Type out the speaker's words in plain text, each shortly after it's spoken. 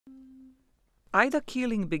Ida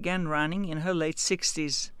Keeling began running in her late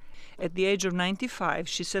 60s. At the age of 95,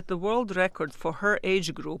 she set the world record for her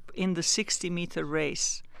age group in the 60-meter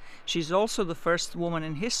race. She's also the first woman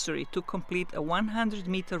in history to complete a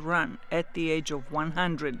 100-meter run at the age of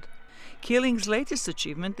 100. Keeling's latest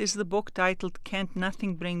achievement is the book titled Can't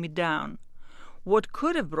Nothing Bring Me Down. What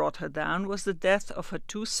could have brought her down was the death of her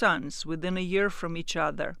two sons within a year from each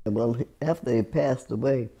other. Well, after they passed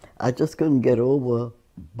away, I just couldn't get over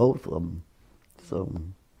both of them. So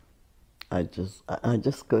I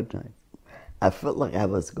just couldn't. I felt like I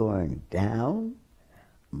was going down.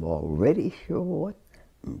 I'm already short.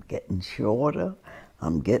 I'm getting shorter.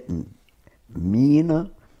 I'm getting meaner.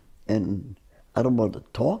 And I don't want to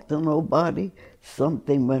talk to nobody.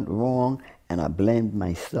 Something went wrong, and I blamed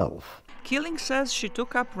myself. Keeling says she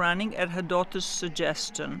took up running at her daughter's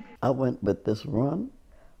suggestion. I went with this run,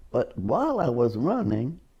 but while I was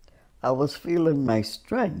running, I was feeling my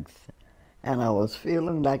strength. And I was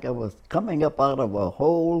feeling like I was coming up out of a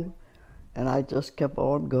hole, and I just kept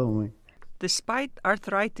on going. Despite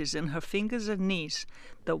arthritis in her fingers and knees,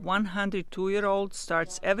 the 102-year-old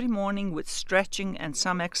starts every morning with stretching and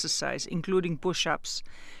some exercise, including push-ups.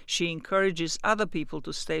 She encourages other people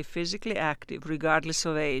to stay physically active, regardless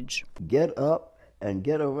of age. Get up and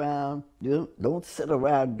get around. Don't sit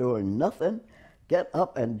around doing nothing. Get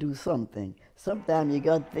up and do something. Sometimes you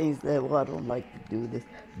got things that, well, I don't like to do this.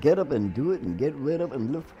 Get up and do it and get rid of it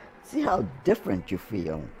and look. See how different you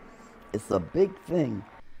feel. It's a big thing.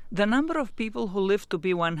 The number of people who live to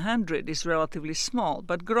be 100 is relatively small,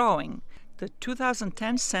 but growing. The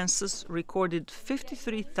 2010 census recorded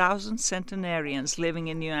 53,000 centenarians living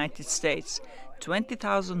in the United States,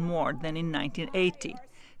 20,000 more than in 1980.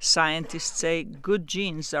 Scientists say good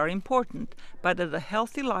genes are important, but that a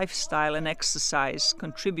healthy lifestyle and exercise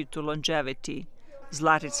contribute to longevity.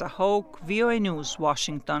 Zlatica, Hoke, VOA News,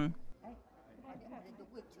 Washington.